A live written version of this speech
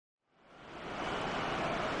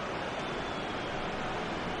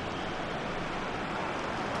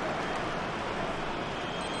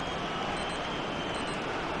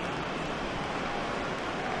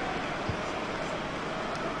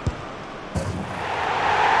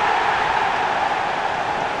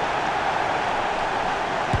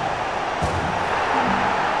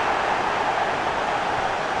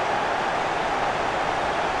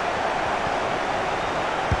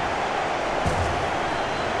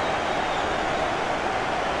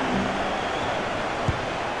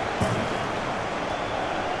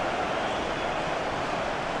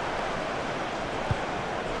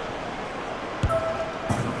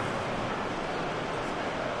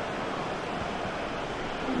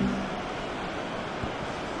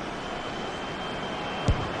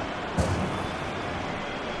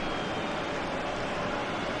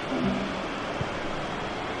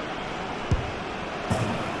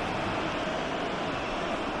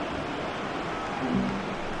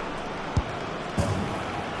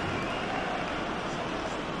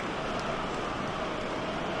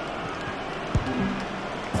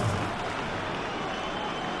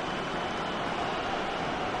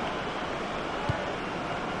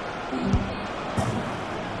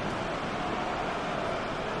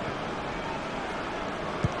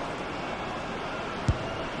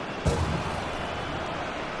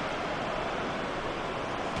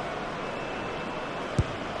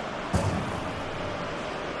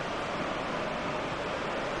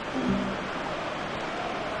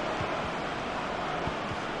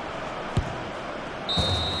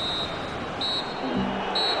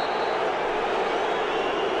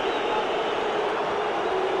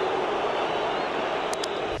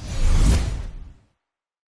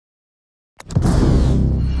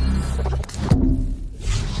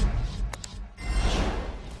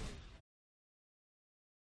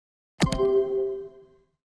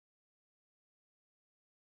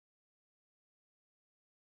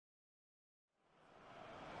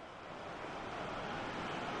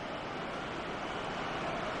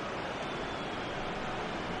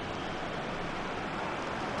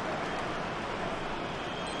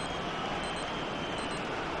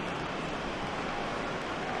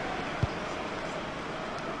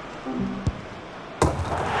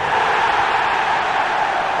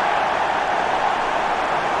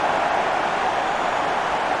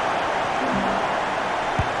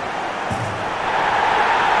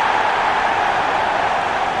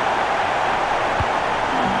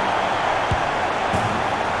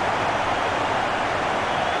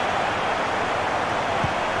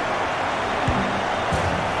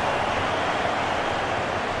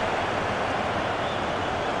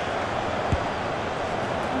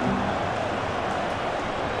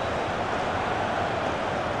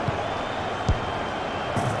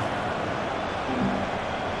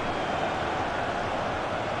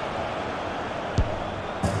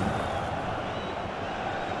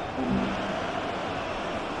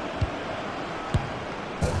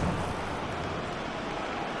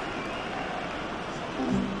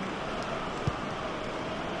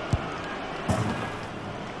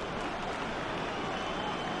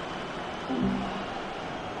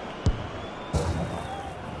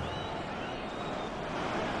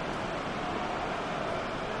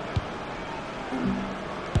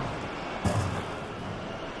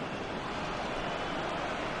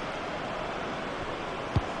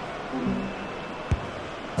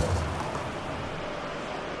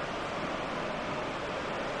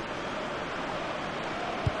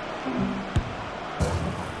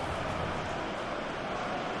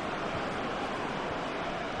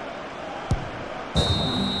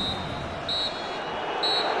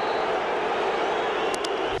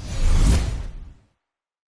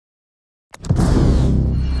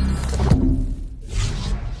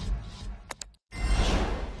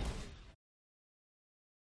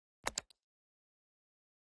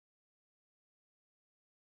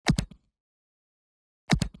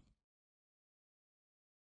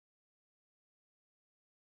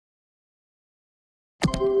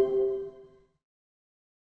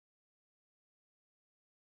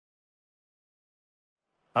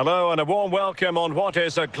Hello and a warm welcome on what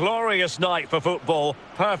is a glorious night for football.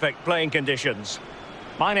 Perfect playing conditions.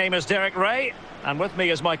 My name is Derek Ray, and with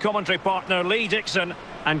me is my commentary partner Lee Dixon,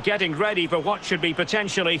 and getting ready for what should be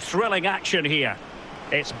potentially thrilling action here.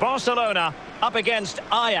 It's Barcelona up against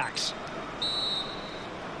Ajax.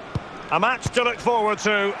 A match to look forward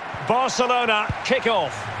to. Barcelona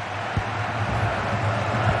kick-off.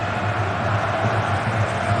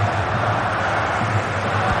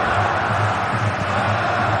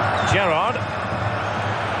 Gerrard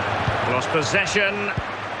lost possession.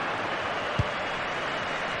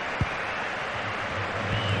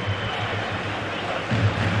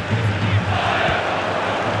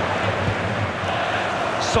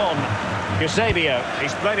 Son, Eusebio,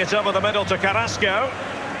 he's played it over the middle to Carrasco.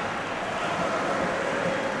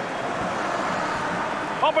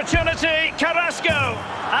 Opportunity, Carrasco,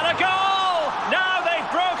 and a goal! Now they've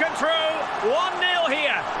broken through, 1-0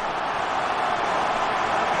 here.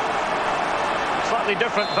 Slightly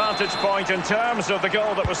different vantage point in terms of the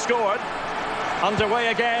goal that was scored.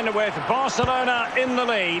 Underway again with Barcelona in the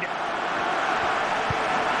lead.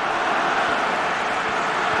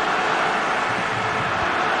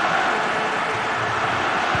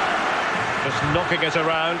 Just knocking it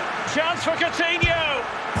around. Chance for Coutinho.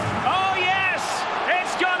 Oh yes,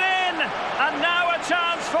 it's gone in. And now a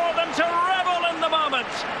chance for them to revel in the moment.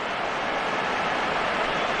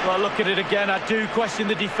 Well, look at it again. I do question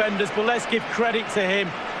the defenders, but let's give credit to him.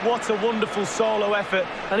 What a wonderful solo effort.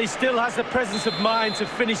 And he still has the presence of mind to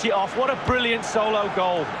finish it off. What a brilliant solo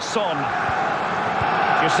goal. Son.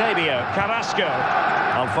 Eusebio, Carrasco.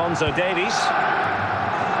 Alphonso Davies.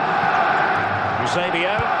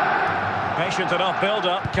 Eusebio. Patient enough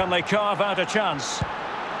build-up. Can they carve out a chance?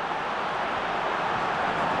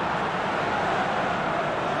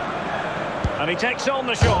 And he takes on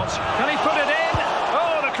the shot. Can he put it in?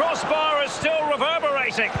 Crossbar is still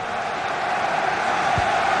reverberating.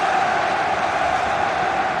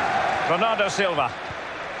 Bernardo Silva.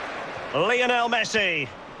 Lionel Messi.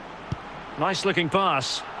 Nice looking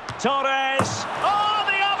pass. Torres. Oh,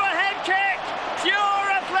 the overhead kick!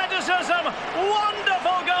 Pure athleticism.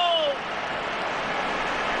 Wonderful goal.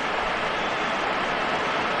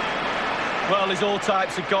 Well, there's all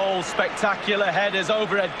types of goals. Spectacular headers,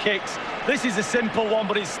 overhead kicks. This is a simple one,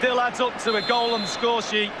 but it still adds up to a goal on the score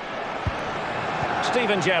sheet.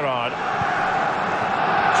 Steven Gerrard.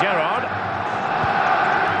 Gerrard.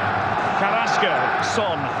 Carrasco.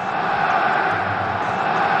 Son.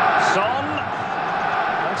 Son.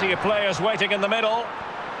 Plenty of players waiting in the middle.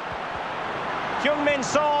 Heung-min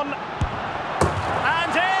Son.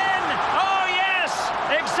 And in! Oh yes!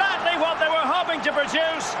 Exactly what they were hoping to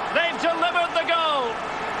produce. They've delivered the goal.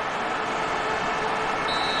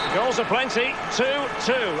 Goals are plenty,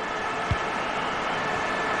 2-2.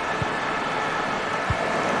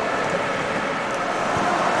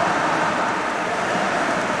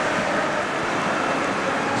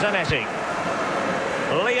 Zanetti.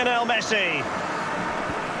 Lionel Messi.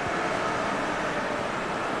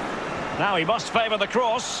 Now he must favour the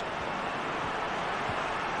cross.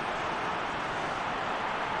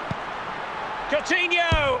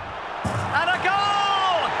 Coutinho! And a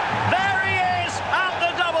goal! There he is at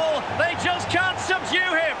the double. They just can't subdue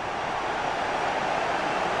him.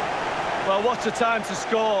 Well, what a time to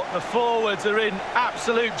score. The forwards are in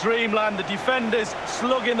absolute dreamland. The defenders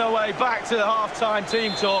slugging their way back to the half-time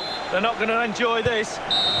team talk. They're not going to enjoy this.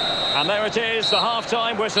 And there it is, the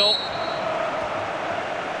half-time whistle.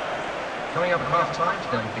 Coming up at half-time,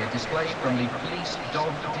 there will be a display from the police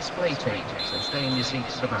dog display team. So stay in your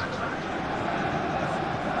seats for that.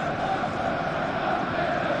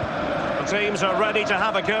 The teams are ready to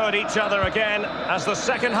have a go at each other again as the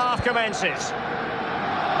second half commences.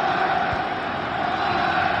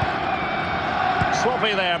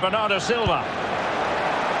 Sloppy there, Bernardo Silva.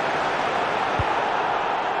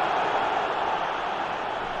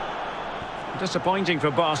 Disappointing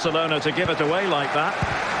for Barcelona to give it away like that.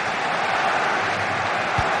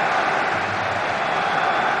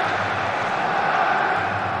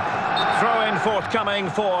 Throw-in forthcoming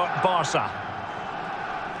for Barca.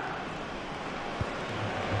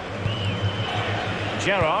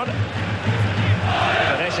 Gerrard.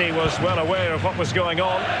 Messi was well aware of what was going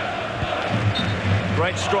on.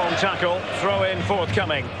 Great strong tackle, throw in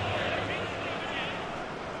forthcoming.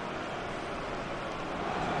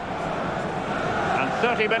 And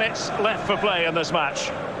 30 minutes left for play in this match.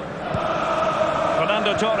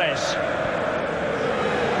 Fernando Torres.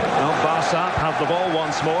 Well, Barca have the ball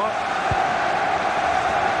once more.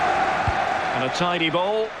 And a tidy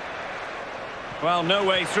ball. Well, no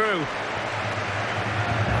way through.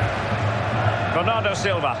 Bernardo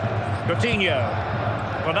Silva. Coutinho.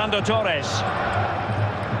 Fernando Torres.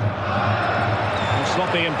 And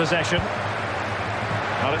sloppy in possession.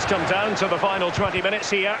 Well, it's come down to the final 20 minutes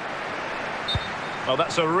here. Well,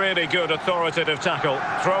 that's a really good authoritative tackle.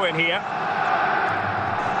 Throw in here.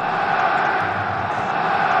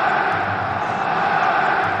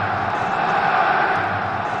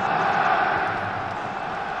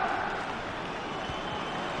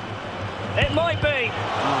 It might be.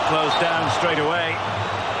 Closed down straight away.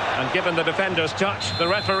 And given the defender's touch, the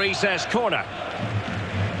referee says corner.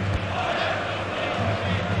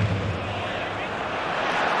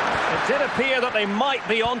 It did appear that they might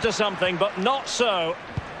be onto something, but not so.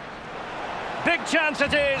 Big chance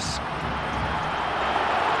it is.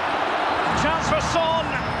 Chance for Son.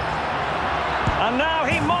 And now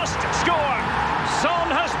he must score.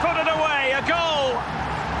 Son has put it away. A goal.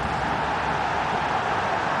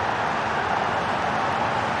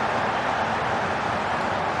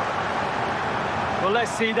 Well,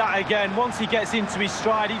 let's see that again. Once he gets into his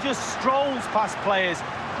stride, he just strolls past players.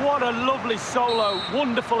 What a lovely solo.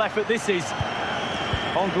 Wonderful effort this is.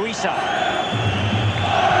 Onguisa.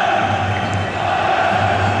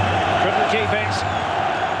 Couldn't keep it.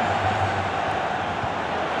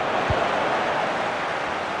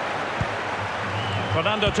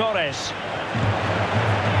 Fernando Torres.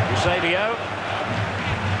 Eusebio.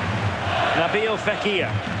 Nabil Fekir.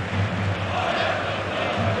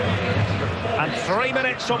 And 3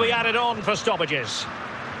 minutes will be added on for stoppages.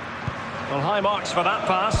 Well, high marks for that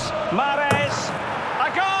pass. Mahrez!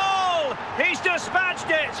 A goal! He's dispatched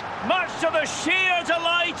it, much to the sheer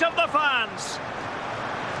delight of the fans.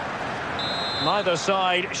 Neither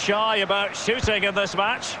side shy about shooting in this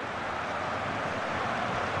match.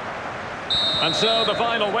 And so the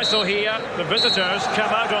final whistle here. The visitors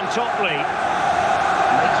come out on top, Lee. Ladies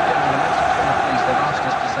and gentlemen, the message from the police, they've asked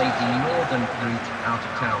us to say the northern route out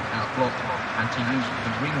of town is blocked and to use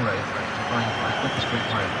the ring road to find the quickest route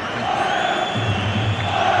home. Thank you.